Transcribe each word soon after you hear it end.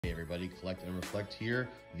Hey everybody, Collect and Reflect here.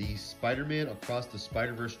 The Spider-Man Across the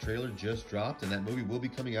Spiderverse trailer just dropped, and that movie will be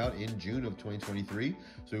coming out in June of 2023.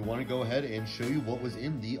 So we want to go ahead and show you what was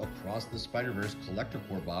in the Across the Spiderverse collector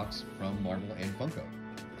core box from Marvel and Funko.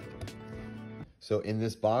 So in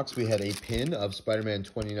this box, we had a pin of Spider-Man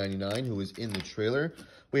 2099, who was in the trailer.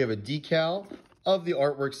 We have a decal of the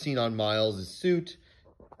artwork seen on Miles' suit.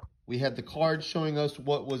 We had the card showing us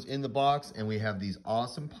what was in the box, and we have these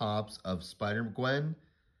awesome pops of Spider-Gwen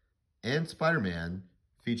and Spider-Man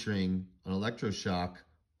featuring an electroshock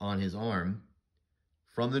on his arm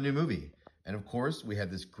from the new movie. And of course, we had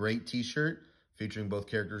this great t-shirt featuring both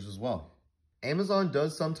characters as well. Amazon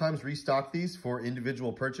does sometimes restock these for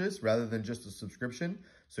individual purchase rather than just a subscription.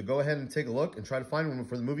 So go ahead and take a look and try to find one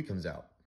before the movie comes out.